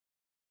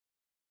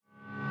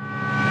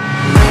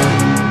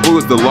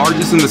the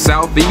largest in the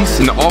Southeast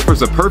and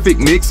offers a perfect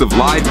mix of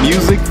live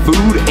music,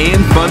 food,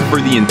 and fun for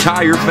the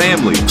entire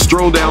family.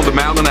 Stroll down the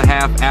Mile and a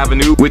Half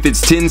Avenue with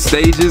its 10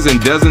 stages and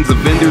dozens of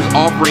vendors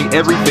offering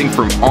everything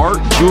from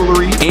art,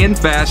 jewelry, and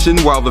fashion,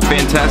 while the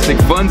fantastic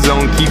fun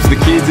zone keeps the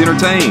kids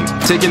entertained.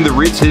 Take in the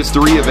rich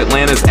history of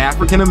Atlanta's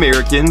African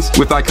Americans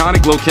with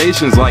iconic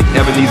locations like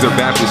Ebenezer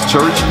Baptist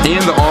Church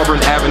and the Auburn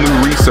Avenue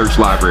Research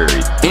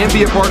Library. And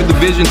be a part of the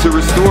vision to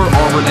restore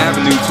Auburn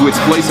Avenue to its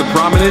place of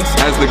prominence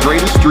as the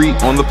greatest street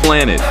on the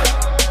planet.